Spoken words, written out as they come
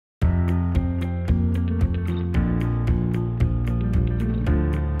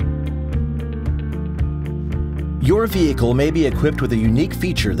Your vehicle may be equipped with a unique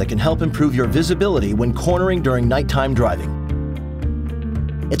feature that can help improve your visibility when cornering during nighttime driving.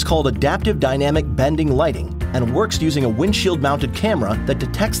 It's called adaptive dynamic bending lighting and works using a windshield-mounted camera that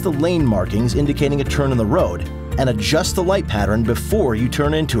detects the lane markings indicating a turn in the road and adjusts the light pattern before you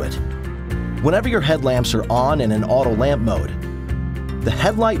turn into it. Whenever your headlamps are on and in auto lamp mode, the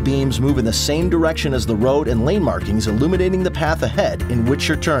headlight beams move in the same direction as the road and lane markings, illuminating the path ahead in which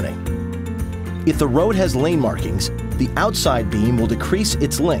you're turning. If the road has lane markings, the outside beam will decrease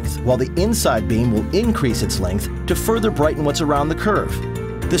its length, while the inside beam will increase its length to further brighten what's around the curve.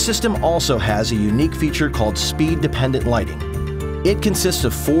 The system also has a unique feature called speed-dependent lighting. It consists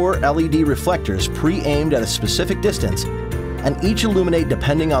of 4 LED reflectors pre-aimed at a specific distance, and each illuminate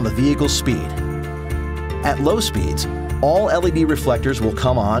depending on the vehicle's speed. At low speeds, all LED reflectors will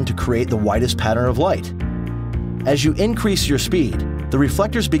come on to create the widest pattern of light. As you increase your speed, the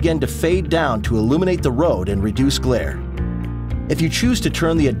reflectors begin to fade down to illuminate the road and reduce glare. If you choose to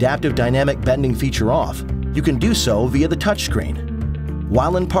turn the adaptive dynamic bending feature off, you can do so via the touchscreen.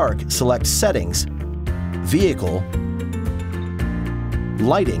 While in park, select Settings, Vehicle,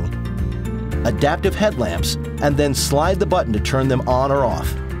 Lighting, Adaptive Headlamps, and then slide the button to turn them on or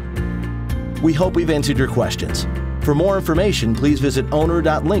off. We hope we've answered your questions. For more information, please visit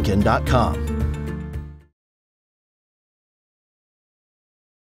owner.lincoln.com.